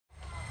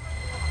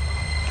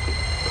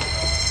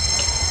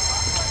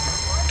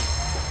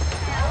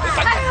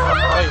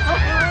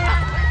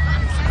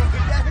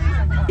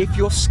If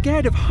you're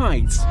scared of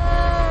heights,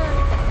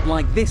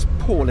 like this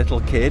poor little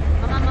kid,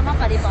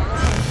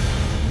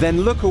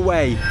 then look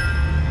away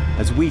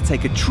as we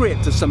take a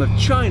trip to some of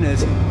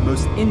China's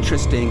most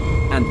interesting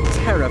and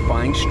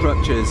terrifying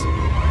structures.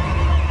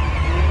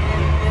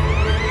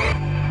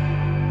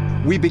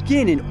 We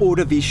begin in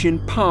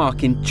Ordovician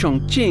Park in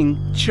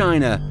Chongqing,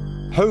 China,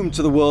 home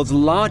to the world's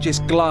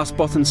largest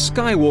glass-bottom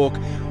skywalk,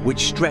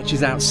 which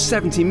stretches out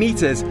 70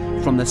 meters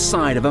from the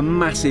side of a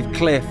massive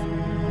cliff,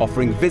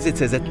 offering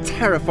visitors a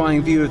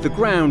terrifying view of the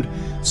ground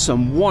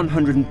some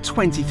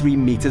 123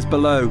 meters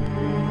below.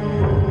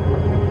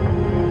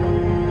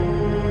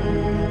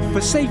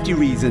 For safety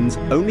reasons,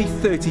 only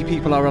 30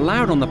 people are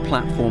allowed on the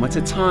platform at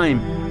a time.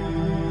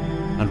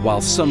 And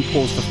while some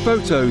pause for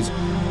photos,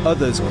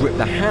 others grip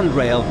the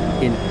handrail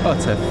in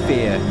utter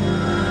fear.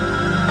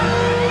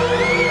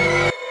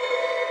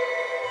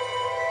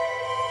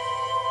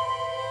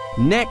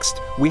 Next,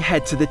 we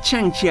head to the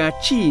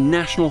Zhangjiajie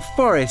National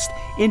Forest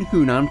in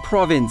Hunan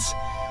Province,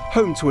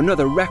 home to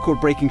another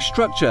record-breaking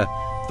structure,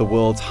 the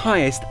world's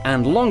highest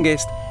and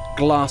longest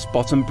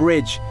glass-bottom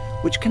bridge,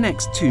 which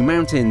connects two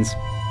mountains.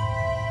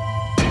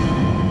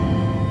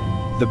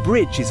 The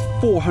bridge is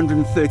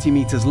 430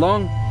 meters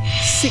long,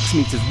 6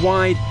 meters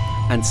wide,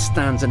 and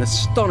stands an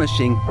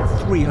astonishing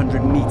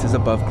 300 meters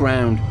above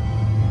ground.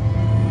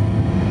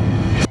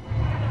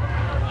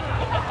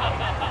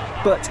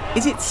 But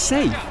is it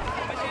safe?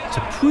 To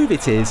prove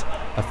it is,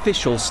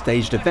 officials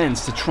staged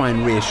events to try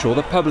and reassure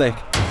the public.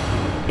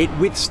 It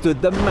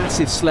withstood the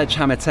massive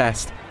sledgehammer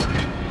test,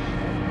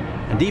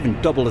 and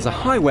even doubled as a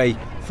highway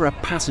for a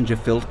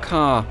passenger-filled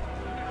car.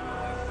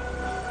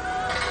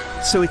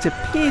 So it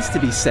appears to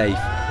be safe,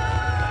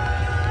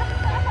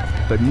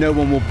 but no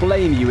one will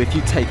blame you if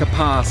you take a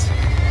pass.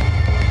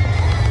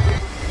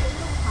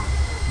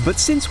 But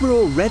since we're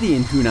already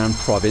in Hunan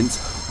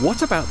Province,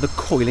 what about the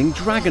coiling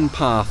dragon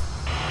path?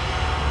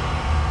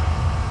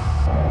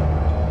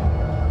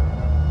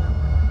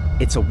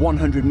 It's a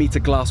 100-meter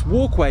glass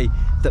walkway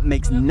that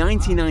makes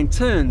 99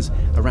 turns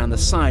around the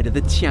side of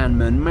the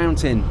Tianmen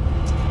mountain.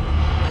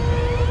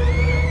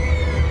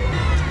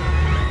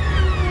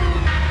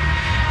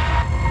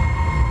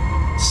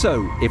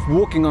 So, if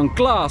walking on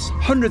glass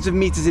hundreds of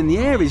meters in the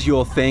air is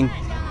your thing,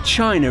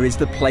 China is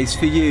the place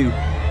for you.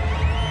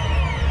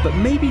 But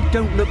maybe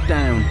don't look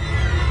down.